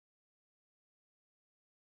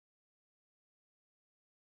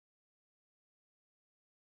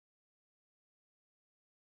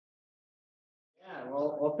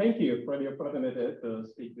Well, thank you for the opportunity to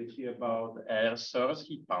speak with you about air source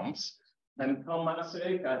heat pumps. I'm Tom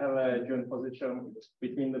Marsik. I have a joint position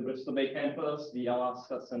between the Bristol Bay campus, the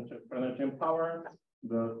Alaska Center for Energy and Power,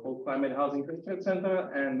 the Cold Climate Housing Research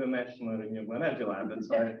Center, and the National Renewable Energy Lab.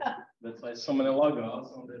 That's why so many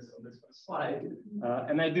logos on this first slide.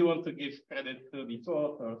 And I do want to give credit to the two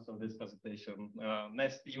authors of this presentation,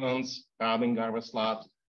 Ness Stevens, Robin Garveslat,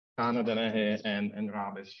 Connor Dennehy, and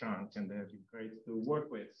Rob Strunk, and they have been great to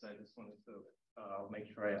work with. So I just wanted to make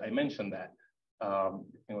sure I mentioned that.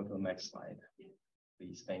 You can go to the next slide,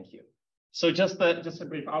 please. Thank you. So just a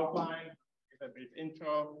brief outline, a brief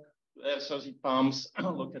intro. Air source heat pumps,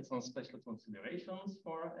 look at some special considerations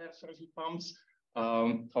for air source heat pumps,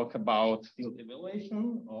 talk about field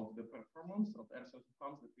evaluation of the performance of air source heat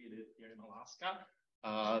pumps that we did here in Alaska,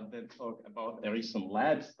 then talk about a recent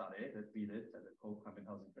lab study that we did at the Cold Climate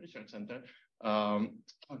Housing Research Center.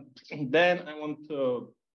 Then I want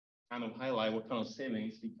to kind of highlight what kind of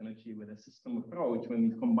savings we can achieve with a system approach when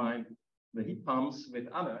we combine the heat pumps with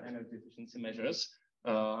other energy efficiency measures.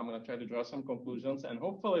 I'm going to try to draw some conclusions, and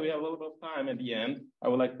hopefully we have a little bit of time at the end. I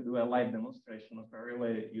would like to do a live demonstration of a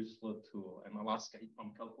really useful tool, an Alaska heat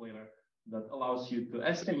pump calculator that allows you to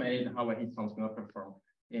estimate how a heat pump is going to perform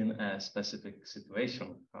in a specific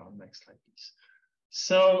situation. Next slide, please.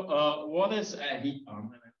 So what is a heat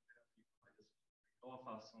pump? And all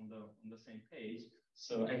of us on the same page.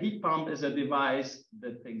 So a heat pump is a device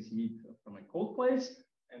that takes heat from a cold place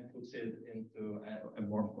and puts it into a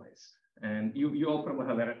warm place. And you all probably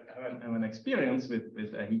have an experience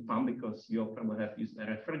with a heat pump because you all probably have used a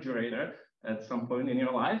refrigerator at some point in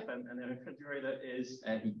your life. And a refrigerator is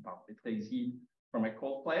a heat pump. It takes heat from a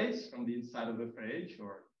cold place, from the inside of the fridge,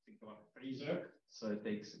 or think about a freezer. So it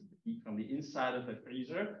takes heat from the inside of the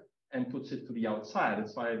freezer and puts it to the outside.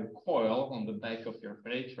 That's why the coil on the back of your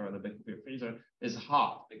fridge or the back of your freezer is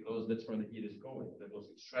hot, because that's where the heat is going. That was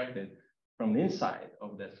extracted from the inside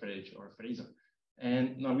of that fridge or freezer.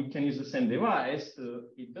 And now we can use the same device to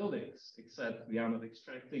heat buildings, except we are not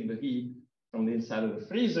extracting the heat from the inside of the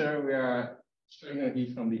freezer. We are extracting the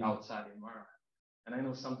heat from the outside environment. And I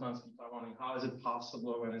know sometimes people are wondering, how is it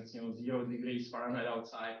possible when it's 0 degrees Fahrenheit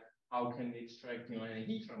outside? How can we extract any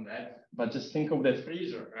heat from that? But just think of that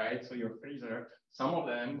freezer, right? So your freezer, some of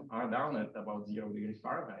them are down at about 0 degrees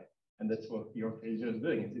Fahrenheit. And that's what your freezer is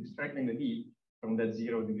doing. It's extracting the heat from that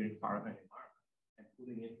 0 degree Fahrenheit environment and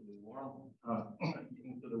putting it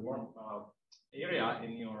into the warm area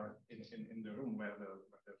in the room where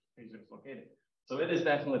the freezer is located. So it is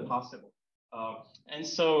definitely possible. And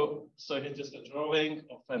so here's just a drawing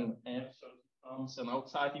of an air source pumps, an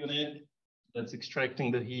outside unit that's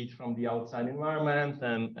extracting the heat from the outside environment,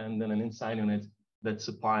 and then an inside unit that's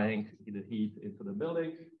supplying the heat into the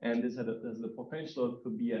building. And this has the potential to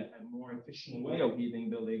be a more efficient way of heating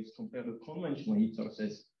buildings compared to conventional heat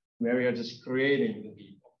sources, where we are just creating the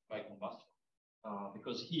heat by combustion.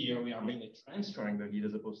 Because here we are mainly transferring the heat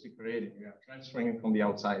as opposed to creating. We are transferring it from the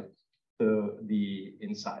outside to the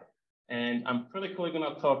inside. And I'm critically going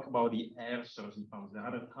to talk about the air source heat pumps. There are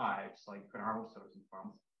other types like ground source heat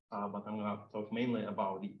pumps, but I'm going to talk mainly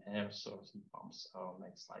about the air source heat pumps.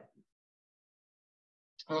 Next slide,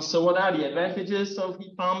 please. So what are the advantages of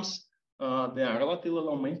heat pumps? They are relatively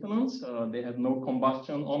low maintenance. They have no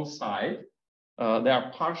combustion on site. They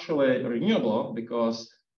are partially renewable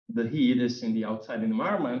because the heat is in the outside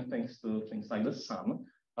environment thanks to things like the sun.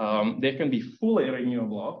 They can be fully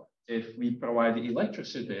renewable if we provide the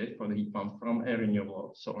electricity for the heat pump from a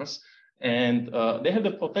renewable source. And they have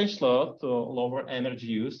the potential to lower energy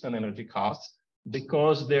use and energy costs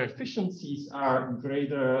because their efficiencies are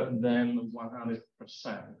greater than 100%.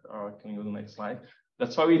 Can you go to the next slide?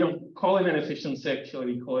 That's why we don't call it an efficiency, actually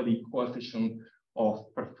we call it the coefficient of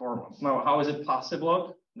performance. Now, how is it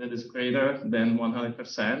possible that it's greater than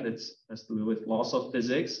 100%? It has to do with laws of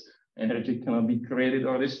physics. Energy cannot be created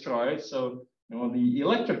or destroyed. So, the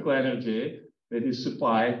electrical energy that is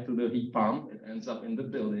supplied to the heat pump, it ends up in the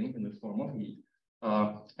building in the form of heat.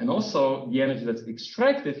 And also the energy that's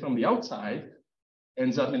extracted from the outside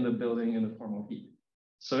ends up in the building in the form of heat.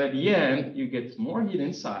 So at the end, you get more heat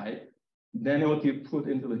inside than what you put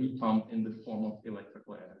into the heat pump in the form of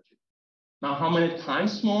electrical energy. Now, how many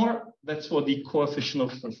times more? That's what the coefficient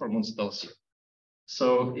of performance tells you.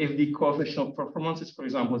 So if the coefficient of performance is, for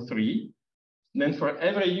example, 3, then for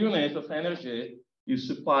every unit of energy you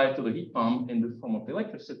supply to the heat pump in the form of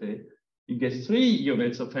electricity, you get 3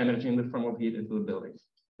 units of energy in the form of heat into the building.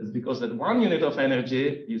 It's because that 1 unit of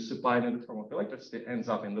energy you supply in the form of electricity ends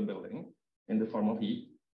up in the building in the form of heat.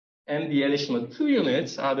 And the additional 2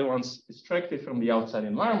 units are the ones extracted from the outside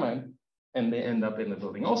environment, and they end up in the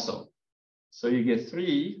building also. So you get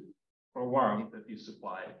 3 for 1 that you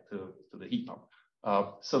supply to the heat pump.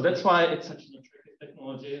 So that's why it's such an attractive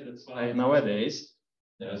technology. That's why nowadays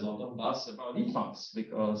there's a lot of buzz about heat pumps,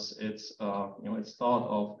 because it's it's thought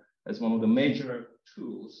of as one of the major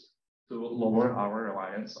tools to lower our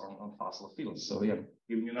reliance on fossil fuels. So yeah,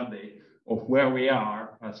 giving you an update of where we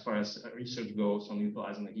are as far as research goes on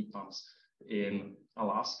utilizing the heat pumps in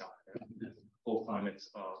Alaska and cold climate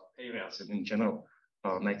areas in general.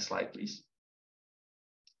 Next slide, please.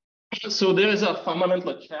 So there is a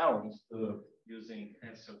fundamental challenge to using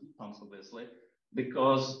air-source heat pumps, obviously,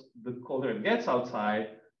 because the colder it gets outside,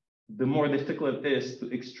 the more difficult it is to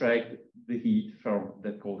extract the heat from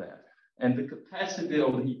that cold air. And the capacity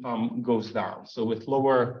of the heat pump goes down. So with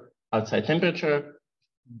lower outside temperature,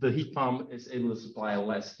 the heat pump is able to supply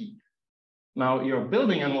less heat. Now, your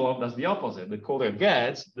building envelope does the opposite. The colder it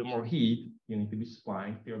gets, the more heat you need to be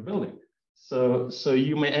supplying to your building. So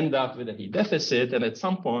you may end up with a heat deficit, and at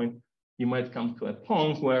some point, you might come to a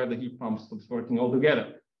point where the heat pump stops working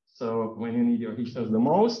altogether. So when you need your heat source the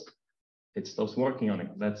most, it stops working on it.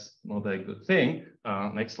 That's not a good thing.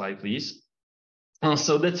 Next slide, please.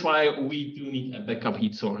 So that's why we do need a backup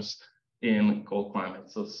heat source in cold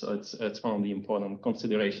climates. So it's one of the important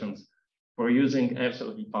considerations for using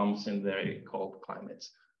air-source heat pumps in very cold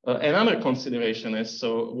climates. Another consideration is,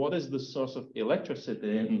 so what is the source of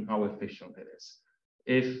electricity and how efficient it is?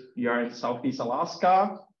 If you are in Southeast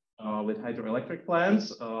Alaska with hydroelectric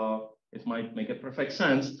plants, it might make a perfect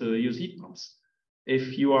sense to use heat pumps.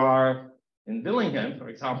 If you are in Dillingham, for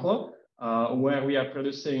example, where we are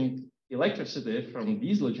producing electricity from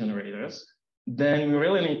diesel generators, then we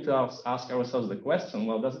really need to ask ourselves the question,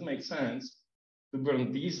 well, does it make sense to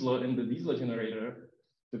burn diesel in the diesel generator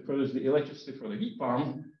to produce the electricity for the heat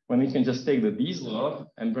pump when we can just take the diesel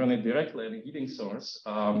and burn it directly at a heating source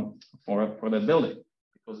for the building?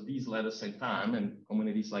 Because diesel at the same time in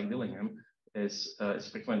communities like Dillingham is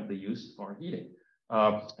frequently used for heating.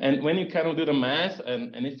 And when you kind of do the math,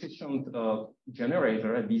 an efficient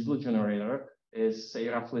generator, a diesel generator, is say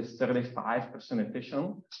roughly 35%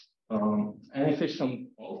 efficient. An efficient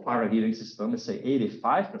oil-fired heating system is say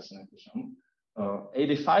 85% efficient.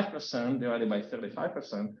 85% divided by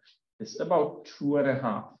 35% is about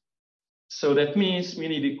 2.5. So that means we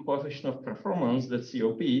need a coefficient of performance, the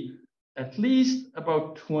COP, at least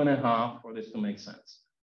about 2.5 for this to make sense.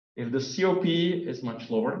 If the COP is much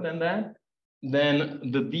lower than that,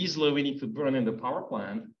 then the diesel we need to burn in the power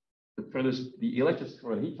plant to produce the electricity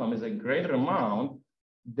for the heat pump is a greater amount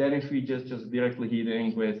than if we just directly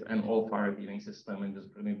heating with an oil-fired heating system and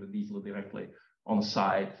just burning the diesel directly on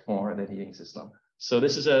site for the heating system. So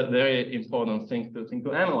this is a very important thing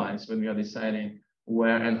to analyze when we are deciding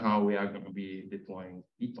where and how we are going to be deploying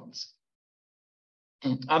heat pumps.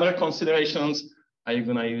 Other considerations, are you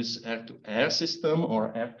going to use air-to-air system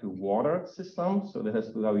or air-to-water system? So that has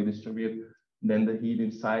to do how you distribute then the heat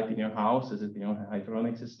inside in your house. Is it a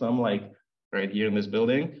hydronic system like right here in this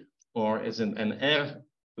building? Or is it an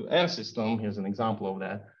air-to-air system? Here's an example of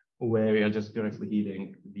that, where you're just directly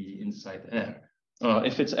heating the inside air.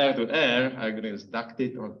 If it's air-to-air, I'm going to use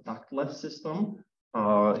ducted or ductless system.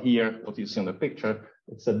 Here, what you see in the picture,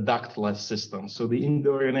 it's a ductless system. So the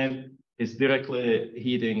indoor unit is directly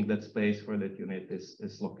heating that space where that unit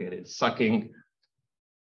is located, sucking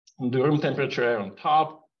the room temperature air on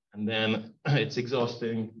top, and then it's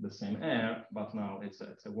exhausting the same air, but now it's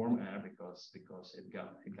a warm air because it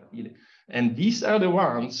got heated. And these are the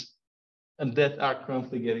ones that are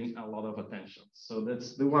currently getting a lot of attention. So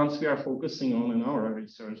that's the ones we are focusing on in our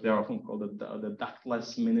research. They are often called the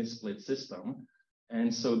ductless mini-split system.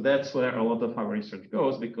 And so that's where a lot of our research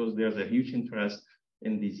goes, because there's a huge interest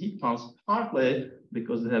in these heat pumps, partly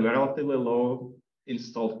because they have a relatively low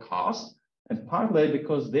installed cost, and partly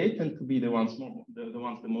because they tend to be the ones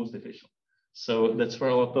the most efficient. So that's where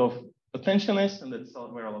a lot of attention is, and that's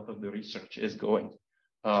where a lot of the research is going.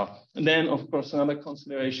 And then, of course, another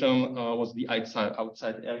consideration was the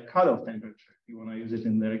outside air cutoff temperature. If you want to use it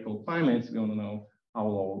in very cold climates, we want to know how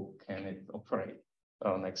low can it operate.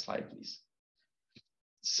 Next slide, please.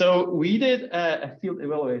 So we did a field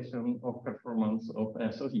evaluation of performance of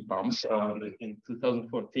air-source heat pumps in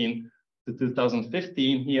 2014 to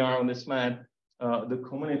 2015. Here on this map, the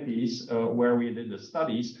communities where we did the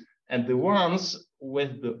studies, and the ones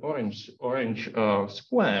with the orange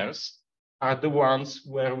squares are the ones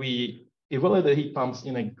where we evaluate the heat pumps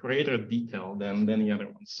in a greater detail than the other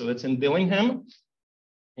ones. So it's in Dillingham,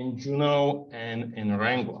 in Juneau, and in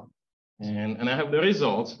Wrangell. And I have the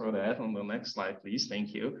results for that on the next slide, please.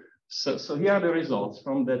 Thank you. So here are the results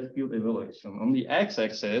from that field evaluation. On the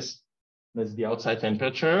x-axis, that's the outside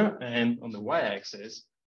temperature, and on the y-axis,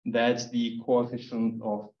 That's the coefficient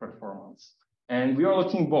of performance. And we are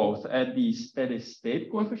looking both at the steady state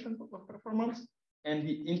coefficient of performance and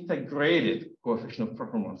the integrated coefficient of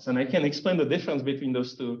performance. And I can explain the difference between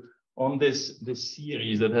those two on this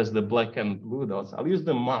series that has the black and blue dots. I'll use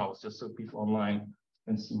the mouse just so people online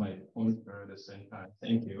can see my pointer at the same time.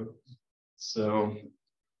 Thank you. So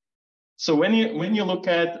when you look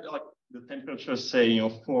at like the temperature, say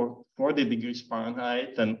 40 degrees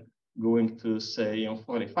Fahrenheit and going to say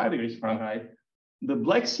 45 degrees Fahrenheit, the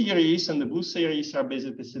black series and the blue series are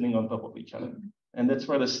basically sitting on top of each other. And that's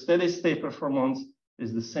where the steady state performance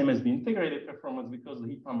is the same as the integrated performance because the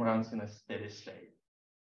heat pump runs in a steady state.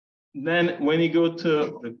 Then when you go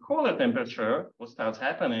to the colder temperature, what starts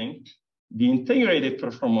happening, the integrated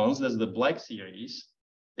performance, that's the black series,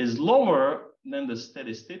 is lower than the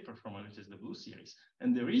steady state performance, which is the blue series.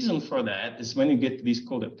 And the reason for that is when you get to these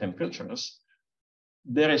colder temperatures,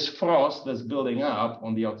 there is frost that's building up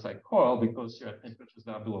on the outside coil because you're at temperatures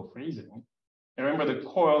that are below freezing. And remember, the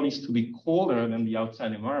coil needs to be colder than the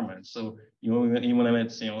outside environment. So even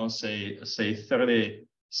at say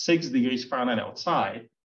 36 degrees Fahrenheit outside,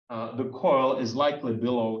 the coil is likely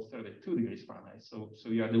below 32 degrees Fahrenheit. So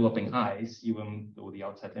you are developing ice, even though the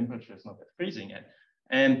outside temperature is not at freezing yet.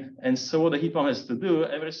 And so what the heat pump has to do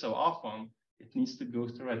every so often, it needs to go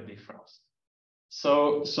through a defrost.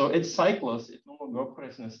 So its cycles, it no longer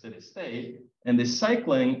operates in a steady state, and the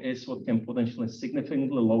cycling is what can potentially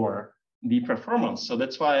significantly lower the performance. So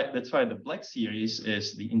that's why the black series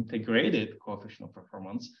is the integrated coefficient of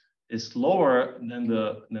performance is lower than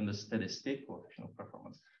the steady state coefficient of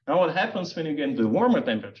performance. Now, what happens when you get into warmer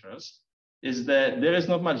temperatures is that there is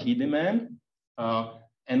not much heat demand,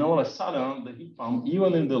 and all of a sudden, the heat pump,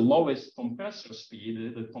 even in the lowest compressor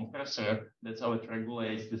speed, the compressor, that's how it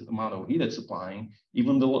regulates this amount of heat it's supplying,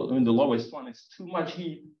 even in the lowest one, it's too much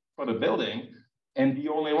heat for the building, and the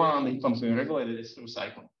only one the heat pump's being regulated is through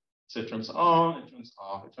cycling. So it turns on, it turns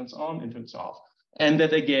off, it turns on, it turns off. And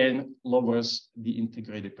that, again, lowers the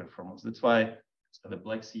integrated performance. That's why the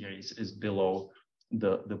black series is below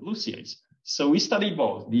the blue series. So we studied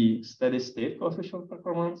both the steady state coefficient of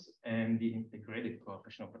performance and the integrated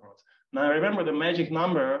coefficient of performance. Now remember the magic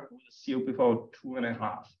number was a COP of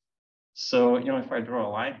 2.5. So if I draw a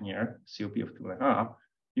line here, COP of 2.5,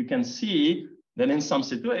 you can see that in some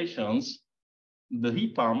situations, the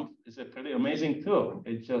heat pump is a pretty amazing tool.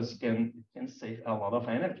 It just can save a lot of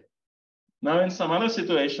energy. Now in some other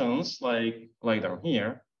situations, like down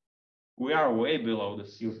here, we are way below the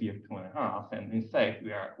COP of 2.5, and in fact,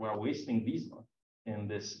 we are wasting diesel in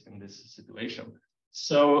this situation.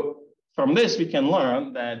 So from this, we can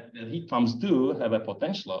learn that heat pumps do have a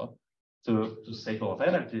potential to save a lot of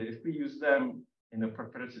energy if we use them in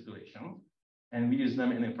appropriate situation, and we use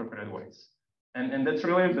them in appropriate ways. And that's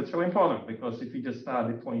really important because if we just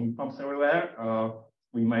start deploying heat pumps everywhere,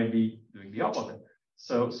 we might be doing the opposite.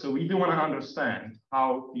 So we do want to understand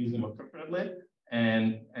how to use them appropriately.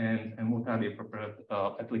 And what are the appropriate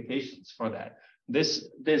applications for that?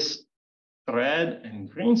 This red and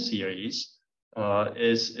green series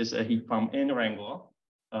is a heat pump in Wrangler,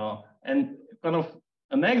 and kind of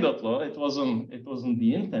anecdotal. It wasn't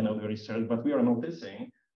the intent of the research, but we are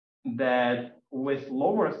noticing that with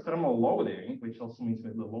lower thermal loading, which also means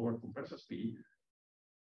with the lower compressor speed,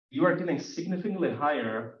 you are getting significantly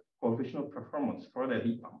higher coefficient of performance for that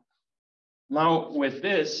heat pump. Now with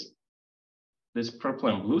this purple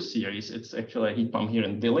and blue series, it's actually a heat pump here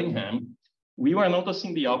in Dillingham. We were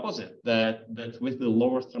noticing the opposite, that with the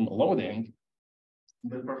lower thermal loading,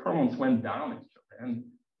 the performance went down actually. And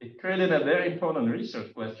it created a very important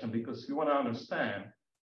research question because we want to understand,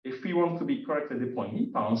 if we want to be correctly deploying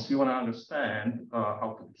heat pumps, we want to understand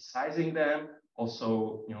how to be sizing them.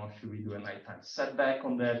 Also, should we do a nighttime setback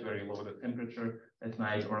on that, where you lower the temperature at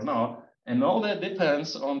night or not? And all that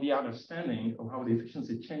depends on the understanding of how the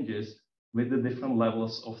efficiency changes with the different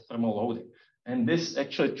levels of thermal loading. And this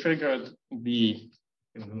actually triggered the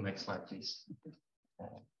next slide, please.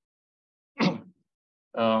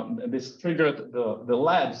 This triggered the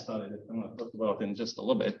lab study that I'm going to talk about in just a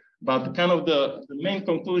little bit. But kind of the main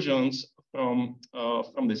conclusions from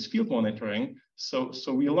this field monitoring. So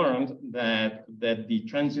we learned that the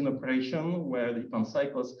transient operation where the heat pump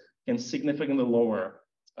cycles can significantly lower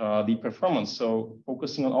the performance. So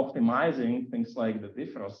focusing on optimizing things like the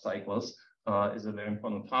defrost cycles is a very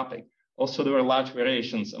important topic. Also, there were large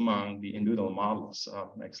variations among the individual models.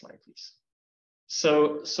 Next slide, please.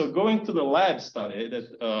 So going to the lab study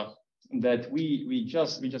that we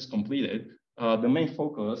just completed, the main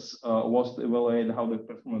focus was to evaluate how the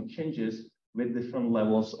performance changes with different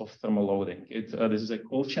levels of thermal loading. This is a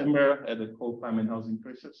cold chamber at the Cold Climate Housing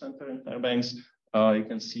Research Center in Fairbanks. You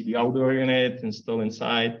can see the outdoor unit installed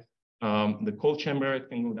inside. The cold chamber, it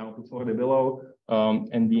can go down to 40 below,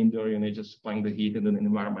 and the indoor unit just supplying the heat in the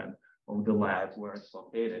environment of the lab where it's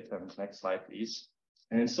located. Next slide, please.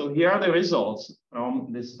 And so here are the results from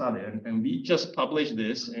this study, and we just published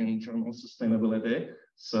this in Journal Sustainability.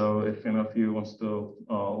 So if any of you wants to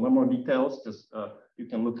learn more details, just you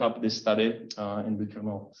can look up this study in the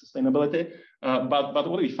Journal Sustainability. But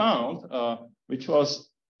what we found, which was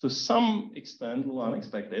to some extent a little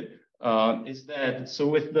unexpected, is that, so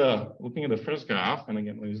with looking at the first graph, and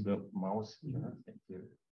again, I'll use the mouse here, thank you.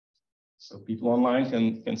 So people online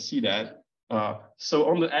can see that. So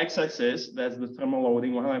on the x-axis, that's the thermal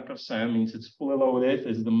loading, 100%, means it's fully loaded,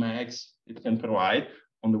 is the max it can provide.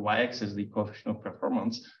 On the y-axis, the coefficient of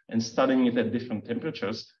performance, and studying it at different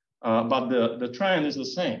temperatures. But the trend is the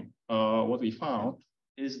same. What we found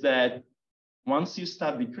is that once you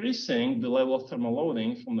start decreasing the level of thermal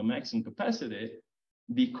loading from the maximum capacity,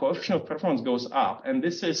 the coefficient of performance goes up. And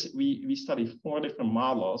this is, we studied 4 different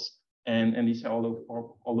models, and these are all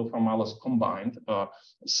the 4 models combined.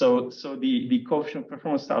 So the coefficient of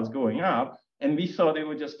performance starts going up, and we thought it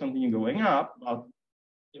would just continue going up, but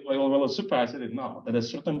well, surprised it did not. At a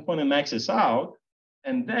certain point, it maxes out,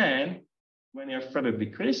 and then when you're further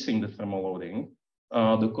decreasing the thermal loading,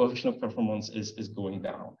 the coefficient of performance is going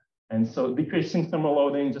down. And so decreasing thermal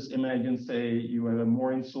loading, just imagine, say, you have a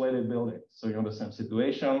more insulated building. So you're in the same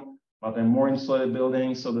situation, but a more insulated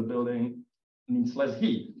building, so the building needs less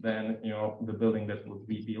heat than the building that would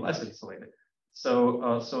be less insulated.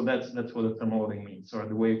 So that's what the thermal loading means. Or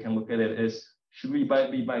the way you can look at it is, should we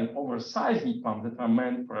be buying oversized heat pumps that are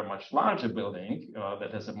meant for a much larger building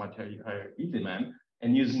that has a much higher heat demand,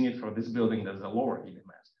 and using it for this building that's a lower heat demand?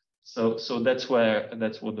 So that's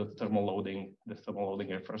what the thermal loading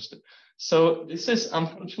refers to. So this is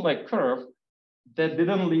unfortunately a curve that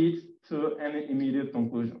didn't lead to any immediate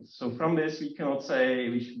conclusions. So from this, we cannot say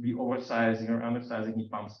we should be oversizing or undersizing heat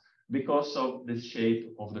pumps because of the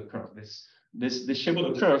shape of the curve. The shape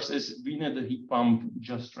of the curves is we need the heat pump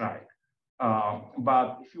just right.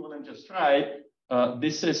 But if you want them just right,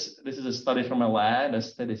 this is a study from a lab, a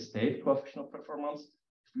steady state coefficient of performance.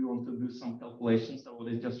 If we want to do some calculations that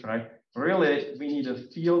what is just right, really we need a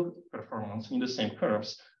field performance, we need the same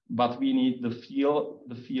curves, but we need the field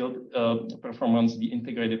performance, the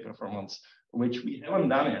integrated performance, which we haven't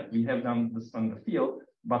done yet. We have done the standard field,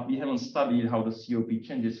 but we haven't studied how the COP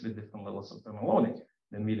changes with different levels of thermal loading.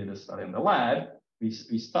 Then we did a study in the lab. We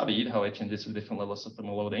studied how it changes with different levels of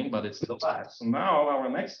thermal loading, but it's still lab. So now our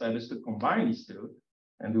next step is to combine these two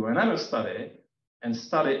and do another study and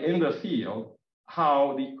study in the field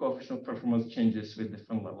how the coefficient of performance changes with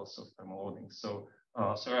different levels of thermal loading. So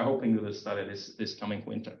we're hoping to study this coming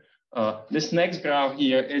winter. This next graph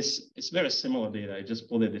here is very similar data. I just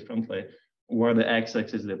plotted it differently, where the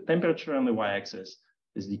x-axis is the temperature and the y-axis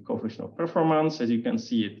is the coefficient of performance. As you can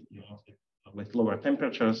see it, with lower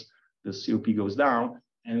temperatures, the COP goes down.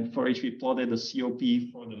 And for each, we plotted the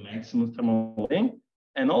COP for the maximum thermal loading,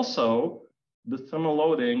 and also the thermal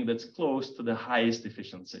loading that's close to the highest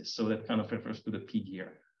efficiency. So that kind of refers to the peak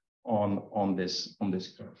here on this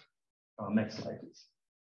curve. Next slide, please.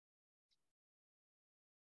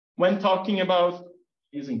 When talking about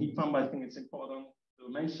using heat pump, I think it's important to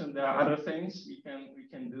mention there are other things we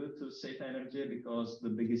can do to save energy, because the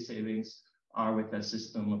biggest savings are with a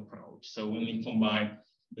system approach. So when we combine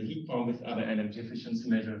the heat pump with other energy efficiency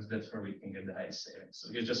measures, that's where we can get the highest savings.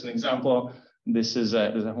 So here's just an example. This is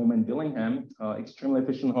there's a home in Dillingham, extremely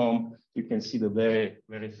efficient home. You can see the very,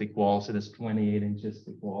 very thick walls. It has 28 inches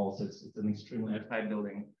thick walls. It's an extremely airtight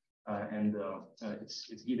building, and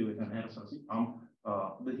it's heated with an air source heat pump.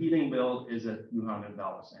 The heating bill is at $200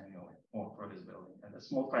 annually for this building, and a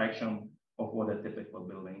small fraction of what a typical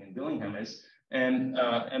building in Dillingham is. And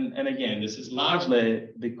again, this is largely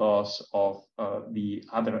because of the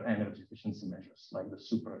other energy efficiency measures, like the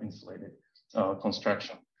super insulated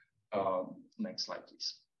construction. Next slide,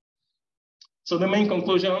 please. So the main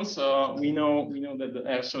conclusions, we know that the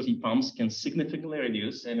air source heat pumps can significantly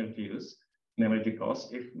reduce energy use and energy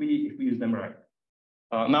costs if we use them right.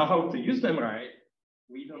 Now, how to use them right,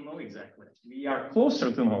 we don't know exactly. We are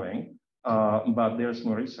closer to knowing, but there's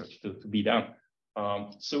more research to be done.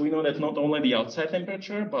 So we know that not only the outside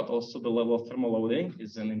temperature, but also the level of thermal loading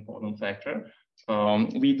is an important factor.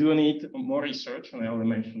 We do need more research, and I already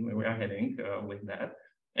mentioned where we are heading with that.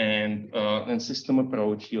 And system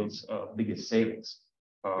approach yields biggest savings.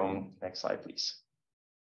 Next slide, please.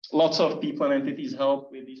 Lots of people and entities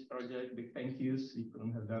help with this project. Big thank yous. We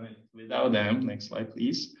couldn't have done it without them. Next slide,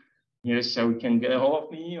 please. Here's how you can get a hold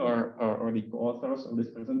of me or the co-authors of this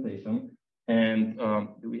presentation. And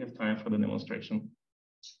do we have time for the demonstration?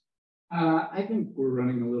 I think we're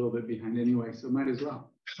running a little bit behind anyway, so might as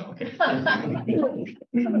well. Okay.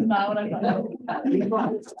 Not what I thought.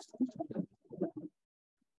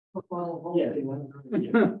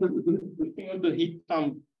 Looking at the heat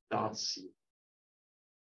pump .c.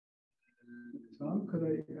 Tom, could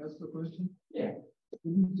I ask a question? Yeah.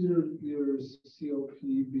 Wouldn't your COP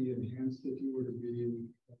be enhanced if you were to be in,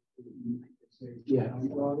 say,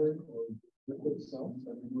 water or liquid salt?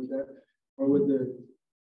 I mean, would that, or would the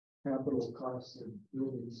capital costs of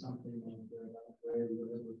building something like that outweigh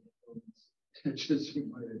whatever performance you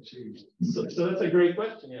might achieve? So that's a great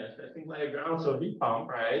question. Yes, I think like a ground so heat pump,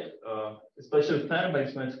 right? Especially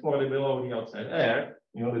turbines when it's 40 below the outside air.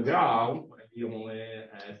 You know, the ground might be only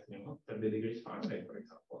at 30 degrees Fahrenheit, for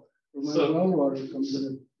example. So well water comes in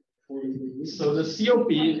at 40 degrees. So the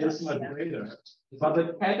COP is much greater, but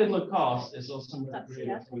the capital cost is also much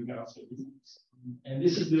greater for ground so heat pumps. And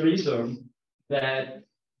this is the reason that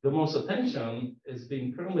the most attention is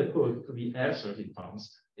being currently put to the air source heat pumps,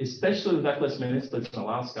 especially the ductless ministers in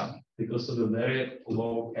Alaska, because of the very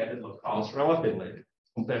low capital cost relatively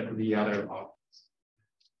compared to the other options.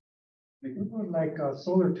 Like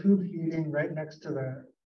solar tube heating right next to the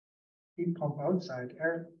heat pump outside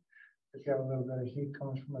air. If you have a little bit of heat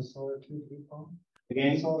coming from a solar tube heat pump.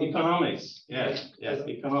 Again, economics. Yes,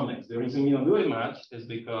 economics. The reason we don't do it much is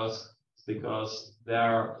because there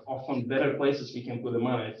are often better places we can put the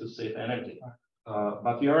money to save energy.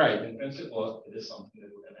 But you're right, in principle, it is something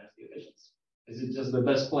that would enhance the efficiency. Is it just the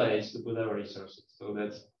best place to put our resources? So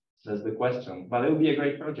that's the question. But it would be a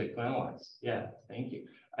great project to analyze. Yeah, thank you.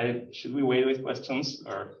 Should we wait with questions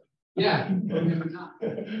or? Yeah.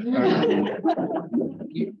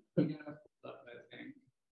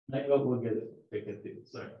 Maybe we'll get it too.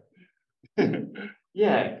 Sorry.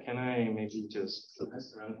 Yeah, can I maybe just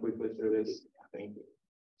run quickly through this? Thank you.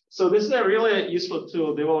 So this is a really useful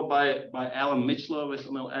tool developed by Alan Mitchell with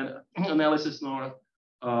Analysis North.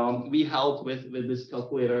 We helped with this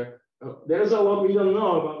calculator. There's a lot we don't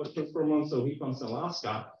know about the performance of heat pumps in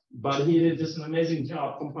Alaska, but he did just an amazing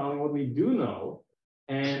job compiling what we do know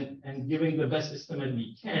and giving the best estimate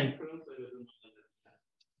we can.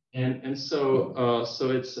 And so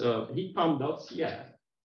it's heatpump.cf.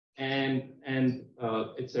 And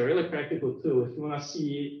it's a really practical tool. If you want to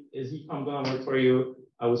see is heat pump going to work for you,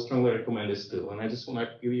 I would strongly recommend this tool. And I just want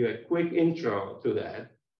to give you a quick intro to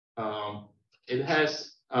that. It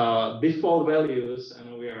has default values. I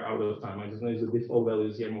know we are out of time. I just know the default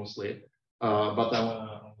values here mostly. But I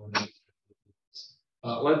want to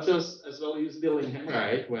let's just as well use Dillingham,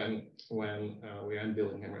 right? When we are in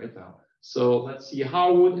Dillingham right now. So let's see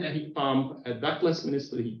how would a heat pump, a ductless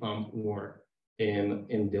municipal heat pump, work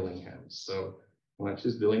in Dillingham. So let's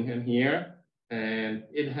choose Dillingham here, and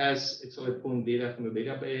it's already pulling data from the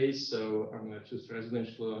database. So I'm going to choose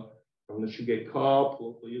residential. I'm going to choose get co-op,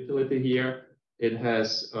 local utility here. It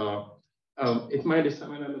has it might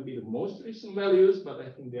not be the most recent values, but I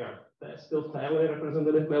think they are still fairly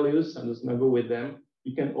representative values. I'm just going to go with them.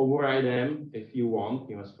 You can override them if you want.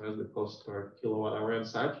 You must press the cost per kilowatt hour and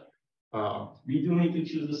such. We do need to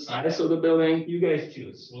choose the size of the building. You guys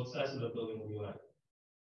choose. What size of the building would you like?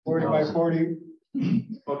 40 by 40.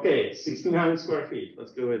 Okay, 1,600 square feet.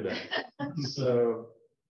 Let's go with that. So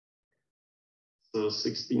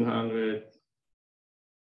 1,600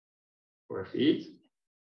 square feet.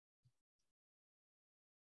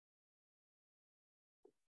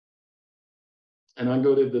 And I'll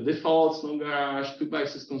go to the defaults, no garage,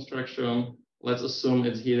 2x6 construction. Let's assume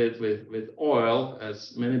it's heated with oil,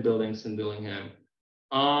 as many buildings in Dillingham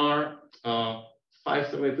are.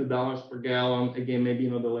 $5.72 per gallon. Again, maybe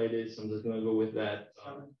not the latest. I'm just going to go with that.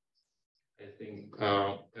 I think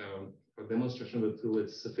for demonstration of the tool,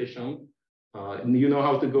 it's sufficient. And you know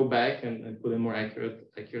how to go back and put in more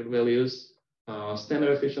accurate values.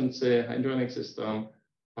 Standard efficiency, hydronic system.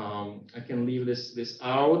 I can leave this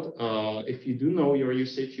out. If you do know your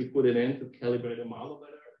usage, you put it in to calibrate the model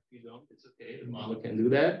better. If you don't, it's okay. The model can do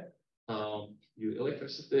that. Your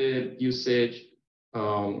electricity usage.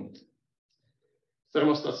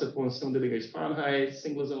 Thermostat set point 70 degrees Fahrenheit,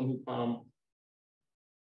 single zone heat pump.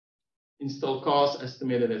 Install cost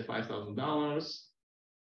estimated at $5,000.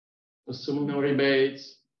 Assuming no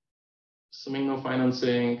rebates, assuming no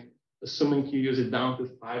financing, assuming you use it down to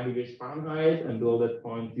 5 degrees Fahrenheit, and below that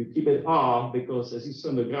point, you keep it off because, as you saw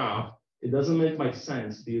in the graph, it doesn't make much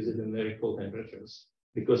sense to use it in very cold temperatures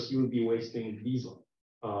because you would be wasting diesel.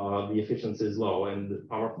 The efficiency is low, and the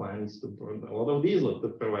power plant needs to burn a lot of diesel to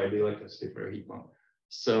provide the electricity for a heat pump.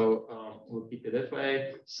 So we'll keep it that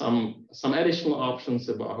way. Some additional options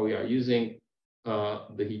about how we are using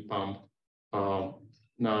the heat pump.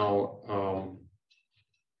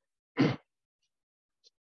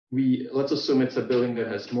 Let's assume it's a building that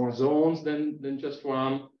has more zones than just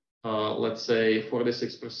one. Let's say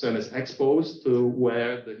 46% is exposed to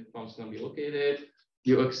where the heat pump is going to be located.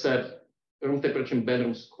 You accept room temperature in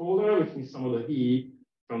bedrooms colder, which means some of the heat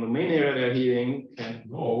from the main area they're heating can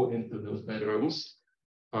go into those bedrooms.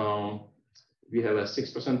 We have a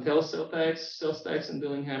 6% sales tax in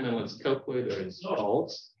Dillingham, and let's calculate the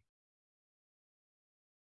results.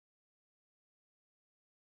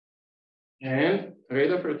 And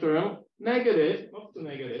rate of return, negative, not too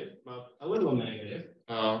negative, but a little negative.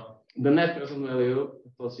 The net present value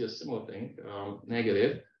tells you a similar thing,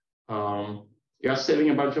 negative. You're saving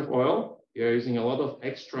a bunch of oil. You're using a lot of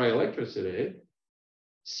extra electricity.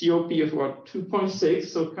 COP of about 2.6,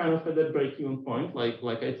 so kind of at that break-even point,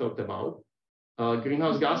 like I talked about.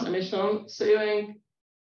 Greenhouse gas emission saving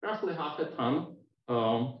roughly half a ton.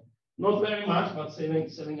 Not very much, but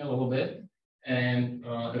saving a little bit. And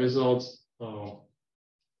results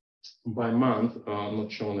by month,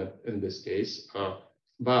 not shown in this case,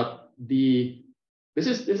 but this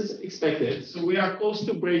is expected. So we are close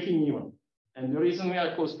to breaking even, and the reason we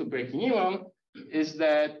are close to breaking even is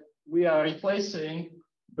that we are replacing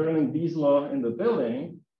burning diesel in the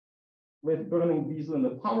building with burning diesel in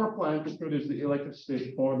the power plant to produce the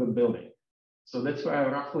electricity for the building. So that's why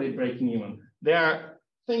we're roughly breaking even. There are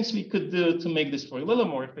things we could do to make this work a little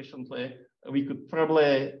more efficiently. We could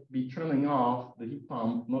probably be turning off the heat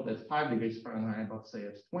pump, not at 5 degrees Fahrenheit, but say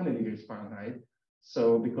at 20 degrees Fahrenheit.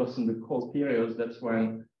 So because in the cold periods, that's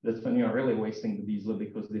when you are really wasting the diesel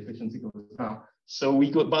because the efficiency goes down. So we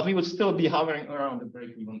could, but we would still be hovering around the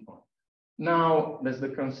break-even point. Now, that's the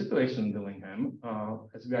current situation in Dillingham.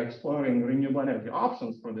 As we are exploring renewable energy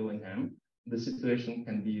options for Dillingham, the situation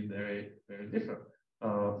can be very, very different.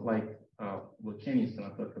 What Kenny is going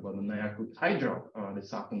to talk about the Nayakut Hydro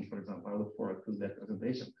this afternoon, for example. I look forward to that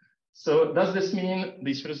presentation. So does this mean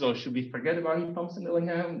these results should we forget about heat pumps in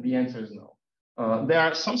Dillingham? The answer is no. There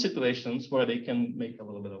are some situations where they can make a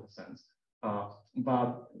little bit of sense.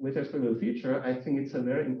 But with respect to the future, I think it's a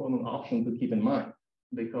very important option to keep in mind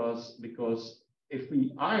because if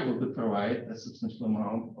we are able to provide a substantial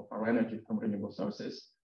amount of our energy from renewable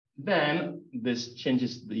sources, then this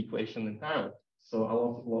changes the equation entirely. So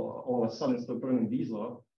all of a sudden, instead of burning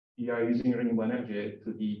diesel, you are using renewable energy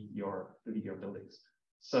to heat your buildings.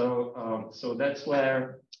 So that's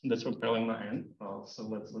where probably my end. So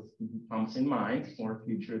let's keep pumps in mind for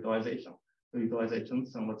future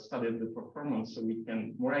utilizations, and let's study the performance so we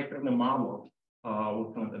can more accurately model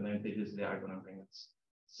what kind of advantages they are going to bring us.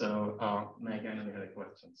 So Megan, any other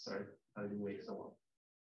questions? Sorry, I did wait so long.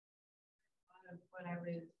 What I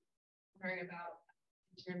was wondering about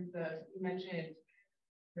in terms of, you mentioned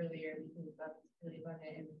earlier, because that's really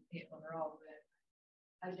abundant in the state overall, but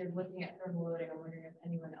as you're looking at thermal loading, I'm wondering if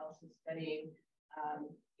anyone else is studying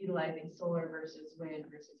utilizing solar versus wind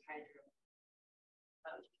versus hydro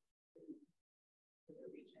for the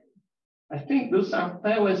region. I think those are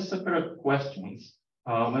fairly separate questions.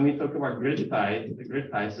 When we talk about grid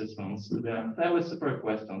tie systems, they are fairly separate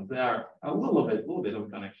questions. They are a little bit of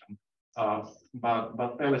connection.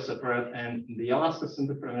 But fairly separate, and the Alaska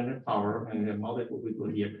Center for Energy Power, and we have multiple people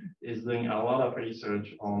here, is doing a lot of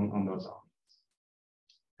research on those options.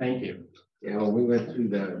 Thank you. Yeah, when we went through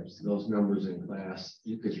those numbers in class,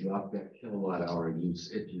 you could drop that kilowatt hour use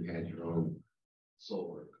if you had your own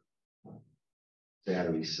solar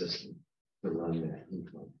battery system to run that heat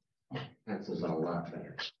pump. Pencils out a lot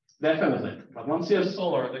better. Definitely, but once you have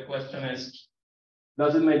solar, the question is,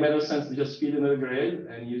 does it make better sense to just feed into the grid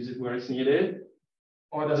and use it where it's needed?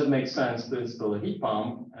 Or does it make sense to install a heat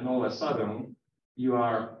pump and all of a sudden you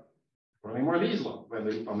are running more diesel when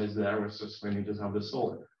the heat pump is there versus when you just have the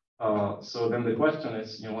solar? So then the question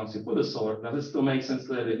is, once you put the solar, does it still make sense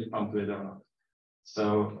to let the heat pump to it or not?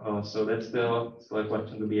 So that's still a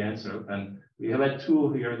question to be answered. And we have a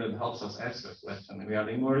tool here that helps us answer that question. And we are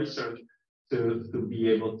doing more research to be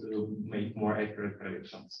able to make more accurate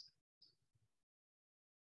predictions.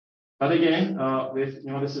 But again,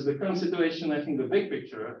 this is the current situation. I think the big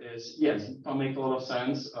picture is, yes, it can make a lot of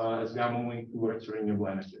sense as we are moving towards renewable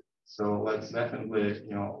energy. So let's definitely,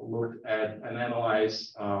 look at and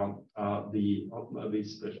analyze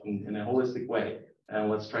these in a holistic way, and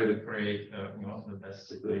let's try to create, the best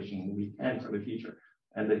situation we can for the future.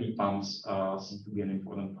 And the heat pumps seem to be an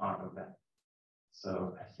important part of that.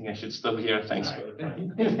 So I think I should stop here. Thanks for the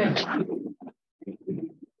time.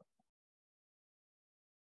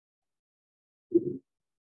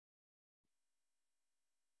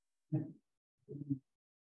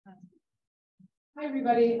 Hi,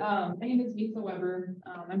 everybody. My name is Misa Weber.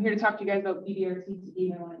 I'm here to talk to you guys about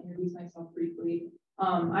BBRCTE. I want to introduce myself briefly.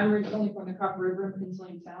 I'm originally from the Copper River and Peninsula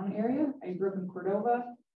Sound area. I grew up in Cordova.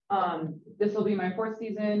 This will be my 4th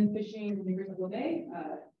season fishing in the Bristol Bay.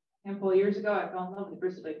 A handful of years ago, I fell in love with the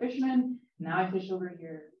Bristol Bay fishermen. Now I fish over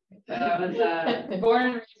here. So I was born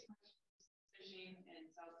and raised fishing in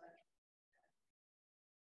South Central.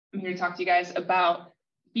 I'm here to talk to you guys about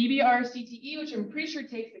BBRCTE, which I'm pretty sure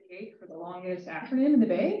takes the cake for the longest acronym in the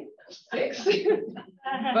Bay, 6.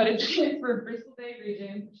 But it's for Bristol Bay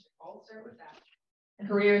region, which all start with that.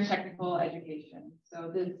 Career and technical education.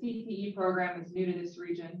 So the CTE program is new to this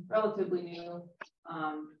region, relatively new.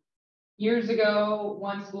 Years ago,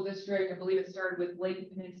 one school district, I believe it started with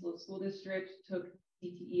Lake Peninsula School District, took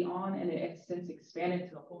CTE on, and it has since expanded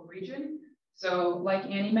to the whole region. So like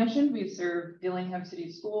Annie mentioned, we've served Dillingham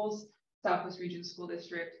City Schools, Southwest Region School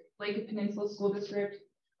District, Lake Peninsula School District,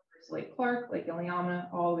 Lake Clark, Lake Iliamna,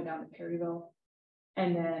 all the way down to Perryville,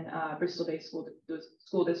 and then Bristol Bay School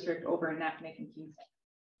District over in Naknek and Kingston.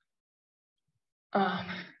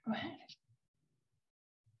 Go ahead.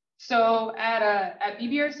 So at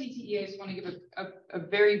BBRCTE, I just want to give a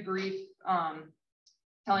very brief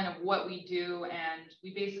telling of what we do, and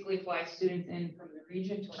we basically fly students in from the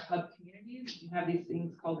region to our hub communities. We have these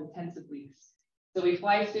things called intensive weeks. So we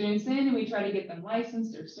fly students in and we try to get them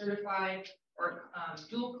licensed or certified or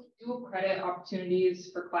dual credit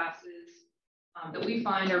opportunities for classes that we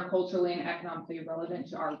find are culturally and economically relevant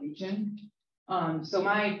to our region. So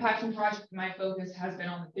my passion project, my focus has been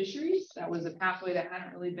on the fisheries. That was a pathway that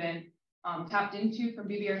hadn't really been tapped into from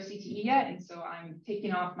BBRCTE yet. And so I'm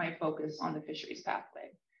taking off my focus on the fisheries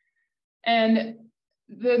pathway. And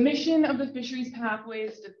the mission of the fisheries pathway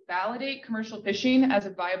is to validate commercial fishing as a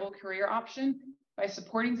viable career option by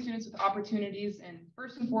supporting students with opportunities and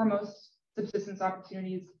first and foremost, subsistence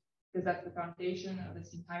opportunities, because that's the foundation of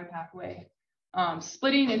this entire pathway.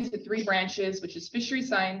 Splitting into 3 branches, which is fisheries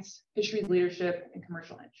science, fisheries leadership, and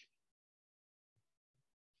commercial entry.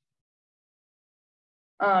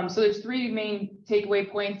 So there's 3 main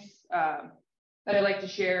takeaway points that I'd like to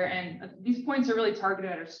share. And these points are really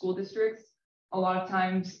targeted at our school districts. A lot of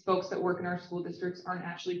times folks that work in our school districts aren't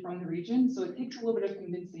actually from the region. So it takes a little bit of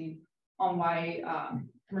convincing on why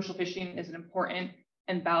commercial fishing is an important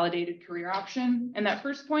and validated career option. And that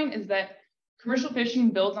first point is that commercial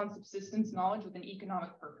fishing builds on subsistence knowledge with an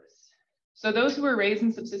economic purpose. So those who are raised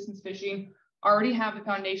in subsistence fishing already have the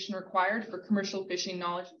foundation required for commercial fishing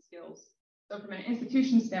knowledge and skills. So from an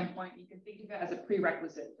institution standpoint, you can think of it as a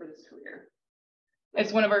prerequisite for this career.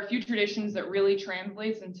 It's one of our few traditions that really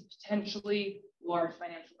translates into potentially large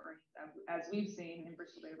financial earnings, as we've seen in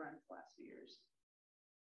Bristol Bay Run the last few years.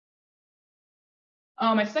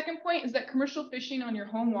 My second point is that commercial fishing on your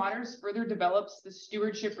home waters further develops the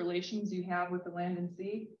stewardship relations you have with the land and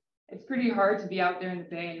sea. It's pretty hard to be out there in the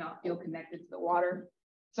bay and not feel connected to the water.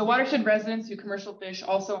 So watershed residents who commercial fish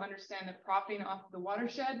also understand that profiting off of the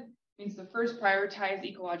watershed means to first prioritize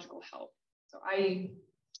ecological health. So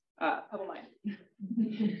pebble mine.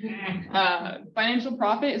 Financial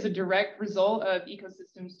profit is a direct result of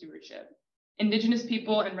ecosystem stewardship. Indigenous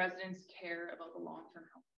people and residents care about the long-term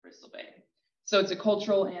health of Bristol Bay. So it's a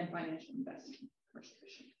cultural and financial investment in commercial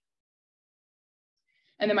fishing.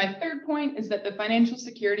 And then my third point is that the financial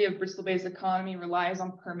security of Bristol Bay's economy relies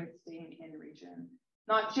on permits staying in region,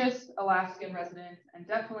 not just Alaskan residents, and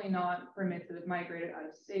definitely not permits that have migrated out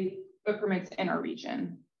of state, but permits in our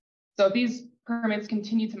region. So if these permits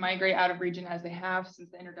continue to migrate out of region as they have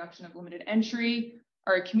since the introduction of limited entry,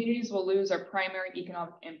 our communities will lose our primary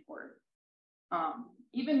economic import.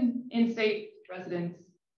 Even in-state residents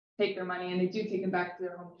take their money and they do take them back to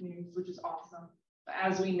their home communities, which is awesome. But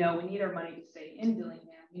as we know, we need our money to stay in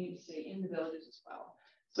Dillingham. We need to stay in the villages as well.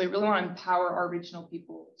 So we really want to empower our regional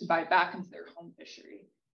people to buy back into their home fishery.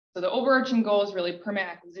 So the overarching goal is really permit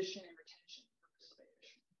acquisition and retention for Bristol Bay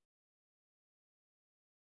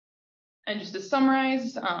fishermen. And just to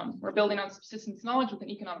summarize, we're building on subsistence knowledge with an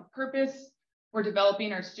economic purpose. We're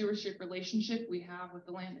developing our stewardship relationship we have with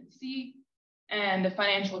the land and sea. And the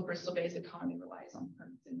financial of Bristol Bay's economy relies on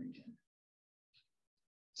permits in region.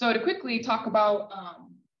 So to quickly talk about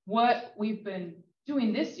what we've been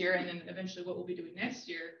doing this year and then eventually what we'll be doing next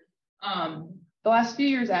year. The last few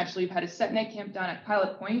years, actually, we've had a set net camp down at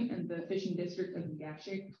Pilot Point in the fishing district of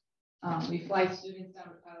Gashik. We fly students down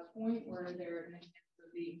to Pilot Point where they're in the camp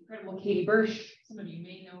of the incredible Katie Bursch. Some of you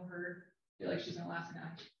may know her. I feel like she's an Alaskan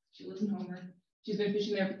actress. She lives in Homer. She's been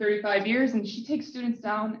fishing there for 35 years, and she takes students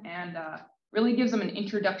down and really gives them an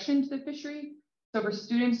introduction to the fishery. So for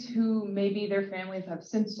students who maybe their families have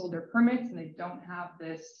since sold their permits and they don't have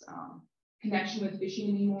this connection with fishing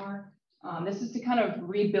anymore, This is to kind of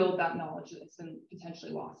rebuild that knowledge that's been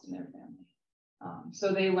potentially lost in their family.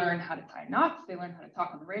 So they learn how to tie knots, they learn how to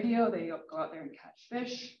talk on the radio, they go out there and catch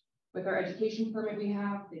fish. With our education permit we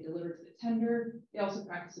have, they deliver to the tender. They also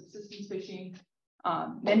practice subsistence fishing,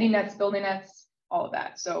 mending nets, building nets, all of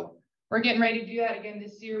that. So we're getting ready to do that again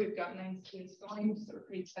this year. We've got 9 students going, so we're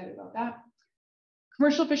pretty excited about that.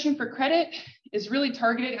 Commercial fishing for credit is really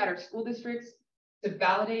targeted at our school districts to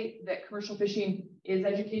validate that commercial fishing is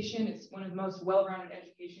education. It's one of the most well-rounded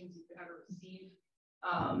educations you could ever receive.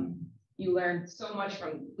 You learn so much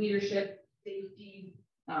from leadership, safety,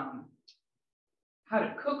 how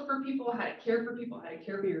to cook for people, how to care for people, how to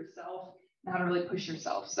care for yourself, and how to really push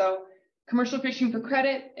yourself. So commercial fishing for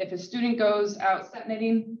credit, if a student goes out set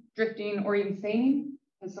netting, drifting, or even seining,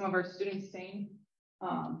 as some of our students seine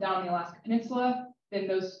down on the Alaska Peninsula, then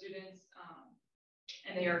those students,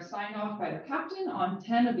 and they are signed off by their captain on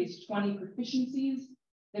 10 of these 20 proficiencies,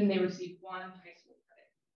 then they receive 1 high school credit.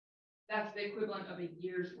 That's the equivalent of a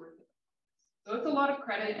year's worth of. So it's a lot of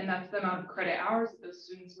credit, and that's the amount of credit hours that those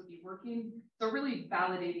students would be working. So really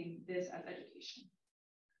validating this as education.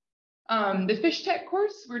 The fish tech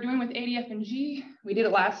course we're doing with ADF&G, we did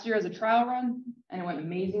it last year as a trial run, and it went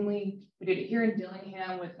amazingly. We did it here in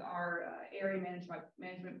Dillingham with our area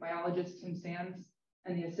management biologist, Tim Sands,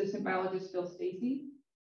 and the assistant biologist, Phil Stacy.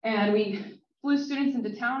 And we flew students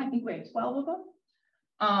into town. I think we had 12 of them.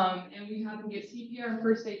 And we had them get CPR and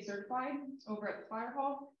first aid certified over at the fire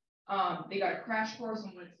hall. They got a crash course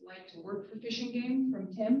on what it's like to work the fishing game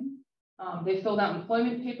from Tim. They filled out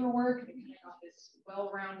employment paperwork. They kind of got this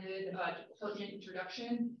well-rounded department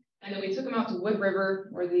introduction. And then we took them out to Wood River,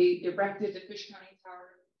 where they erected the fish counting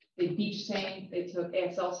tower. They beach seined. They took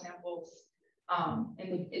ASL samples.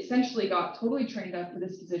 And they essentially got totally trained up for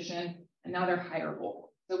this position, and now they're hireable.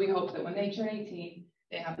 So we hope that when they turn 18,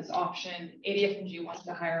 they have this option. ADF&G wants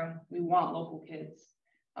to hire them. We want local kids.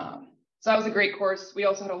 So that was a great course. We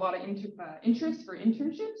also had a lot of interest for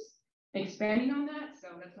internships, expanding on that. So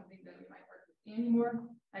that's something that we might work with Andy more.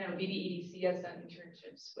 I know BBEDC has done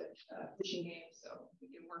internships with fishing games, so we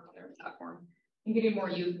can work on their platform and getting more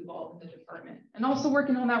youth involved in the department, and also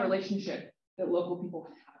working on that relationship that local people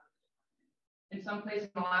have. In some places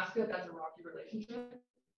in Alaska, that's a rocky relationship.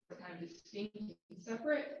 It's kind of distinct and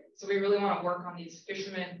separate. So we really want to work on these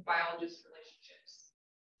fishermen, biologist relationships.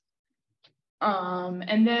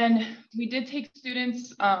 And then we did take students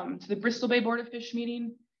to the Bristol Bay Board of Fish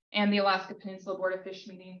meeting and the Alaska Peninsula Board of Fish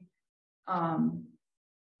meeting.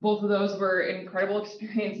 Both of those were an incredible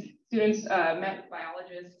experience. Students met with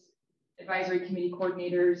biologists, advisory committee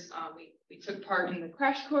coordinators. We took part in the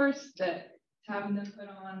crash course that having them put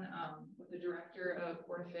on with the director of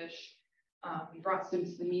Board of Fish. We brought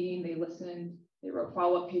students to the meeting, they listened, they wrote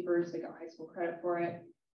follow-up papers, they got high school credit for it.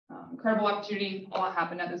 Incredible opportunity. A lot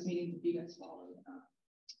happened at those meetings if you guys followed.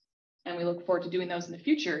 And we look forward to doing those in the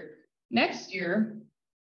future. Next year,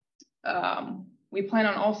 we plan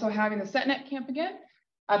on also having the SetNet camp again.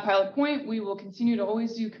 At Pilot Point, we will continue to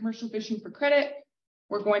always do commercial fishing for credit.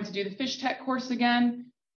 We're going to do the fish tech course again.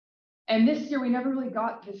 And this year, we never really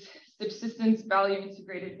got this subsistence value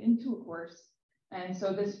integrated into a course. And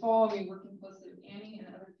so this fall, we're working closely with Annie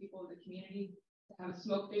and other people in the community to have a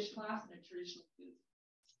smoked fish class and a traditional food.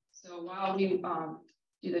 So while we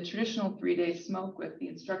do the traditional 3-day smoke with the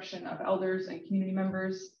instruction of elders and community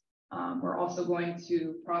members, we're also going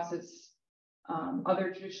to process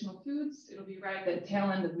other traditional foods. It'll be right at the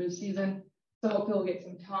tail end of moose season, so hopefully we'll get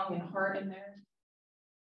some tongue and heart in there.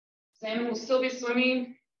 Salmon will still be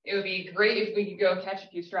swimming. It would be great if we could go catch a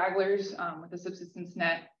few stragglers with a subsistence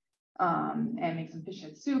net and make some fish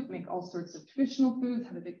head soup, make all sorts of traditional foods,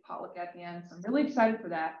 have a big potluck at the end. So I'm really excited for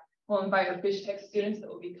that. We'll invite our fish tech students that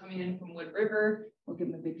will be coming in from Wood River. We'll give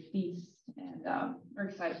them a big feast, and we're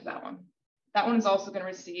excited for that one. That one is also going to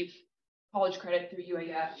receive college credit through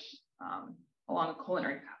UAF along a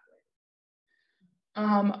culinary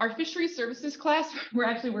pathway. Our fisheries services class, we're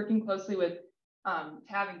actually working closely with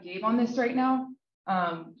Tab and Gabe on this right now.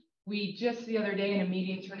 We just the other day in a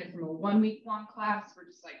meeting turned it from a 1-week-long class. We're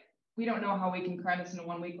just like, we don't know how we can cram this into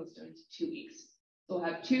 1 week. Let's do it into 2 weeks. So we'll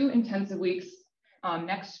have 2 intensive weeks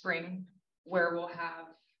next spring where we'll have,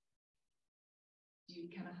 do you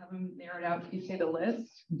kind of have them narrowed out? Can you say the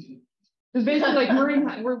list? It's basically like marine,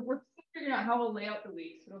 we're figuring out how we'll lay out the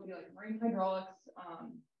weeks. It'll be like marine hydraulics,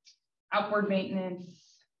 outboard maintenance,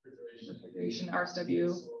 refrigeration,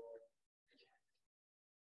 RSW.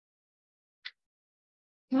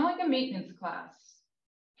 Kind of like a maintenance class,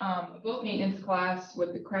 a boat maintenance class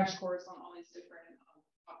with the crash course on all these different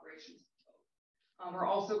operations. We're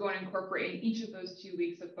also going to incorporate in each of those 2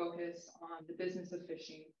 weeks of focus on the business of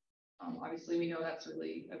fishing, Obviously, we know that's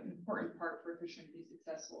really an important part for fishermen to be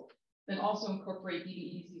successful. Then also incorporate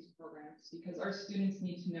BBEDC's programs, because our students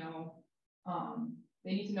need to know,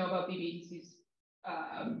 they need to know about BBEDC's,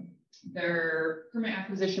 their permit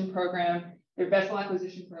acquisition program, their vessel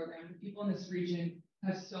acquisition program. People in this region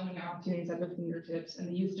have so many opportunities at their fingertips, and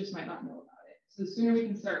the youth just might not know about it. So the sooner we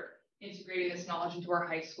can start integrating this knowledge into our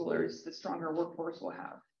high schoolers, the stronger workforce we'll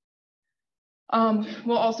have.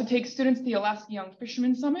 We'll also take students to the Alaska Young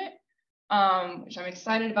Fisherman Summit, which I'm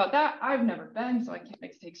excited about that. I've never been, so I can't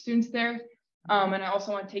wait to take students there. And I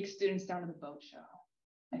also want to take students down to the boat show.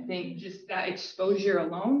 I think just that exposure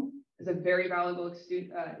alone is a very valuable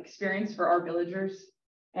experience for our villagers.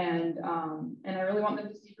 And I really want them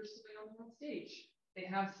to see Bristol Bay on the world stage. They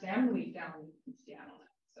have salmon week down in Seattle,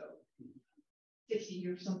 so 60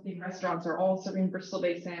 or something restaurants are all serving Bristol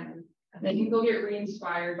Bay salmon. And they can go get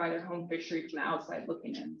re-inspired by their home fishery from the outside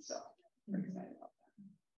looking in. So we're excited about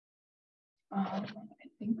that. I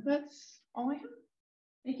think that's all I have.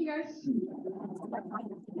 Thank you guys.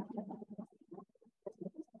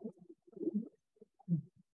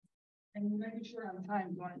 And we might be short on time.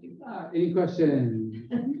 You want to do that? Any questions?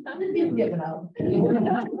 I'm gonna be giving out.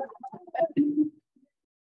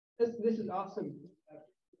 This is awesome.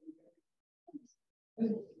 Do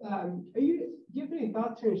you have any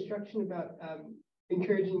thoughts or instruction about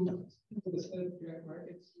encouraging people to set up direct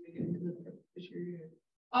markets to get into the fishery?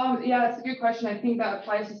 Yeah, that's a good question. I think that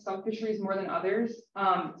applies to some fisheries more than others.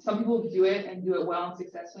 Some people do it and do it well and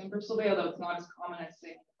successfully in Bristol Bay, although it's not as common as say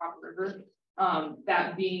the Copper River.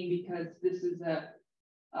 That being because this is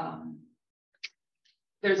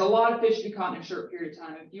there's a lot of fish to be caught in a short period of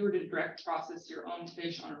time. If you were to direct process your own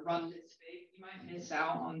fish on a run this big, you might miss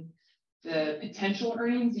out on the potential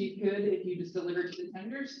earnings you could if you just delivered to the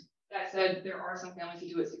tenders. That said, there are some families who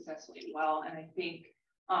do it successfully well, and I think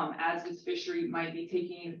as this fishery might be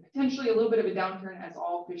taking potentially a little bit of a downturn, as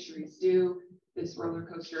all fisheries do, this roller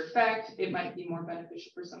coaster effect, it might be more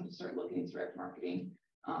beneficial for some to start looking at direct marketing.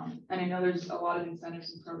 And I know there's a lot of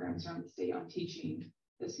incentives and programs around the state on teaching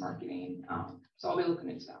this marketing, so I'll be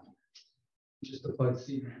looking into that one. Just to plug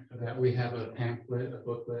CMAT for that, we have a pamphlet, a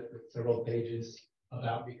booklet with several pages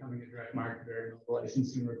about becoming a direct marketer,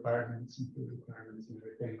 licensing requirements and food requirements and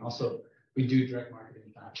everything. Also, we do direct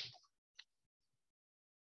marketing classes.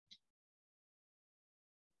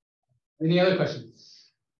 Any other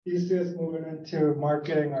questions? You see us moving into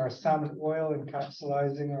marketing our salmon oil and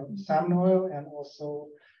capsulizing our salmon oil, and also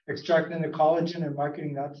extracting the collagen and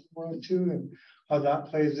marketing that oil too, and how that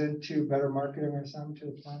plays into better marketing our salmon to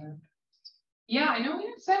the planet. Yeah, I know we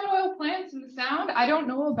have salmon oil plants in the Sound. I don't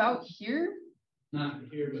know about here. Not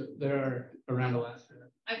here, but there are around Alaska.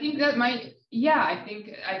 I think that might, yeah, I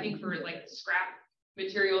think for like scrap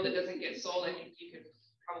material that doesn't get sold, I think you could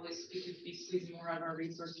probably be squeezing more out of our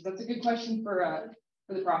resources. That's a good question for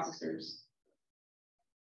the processors.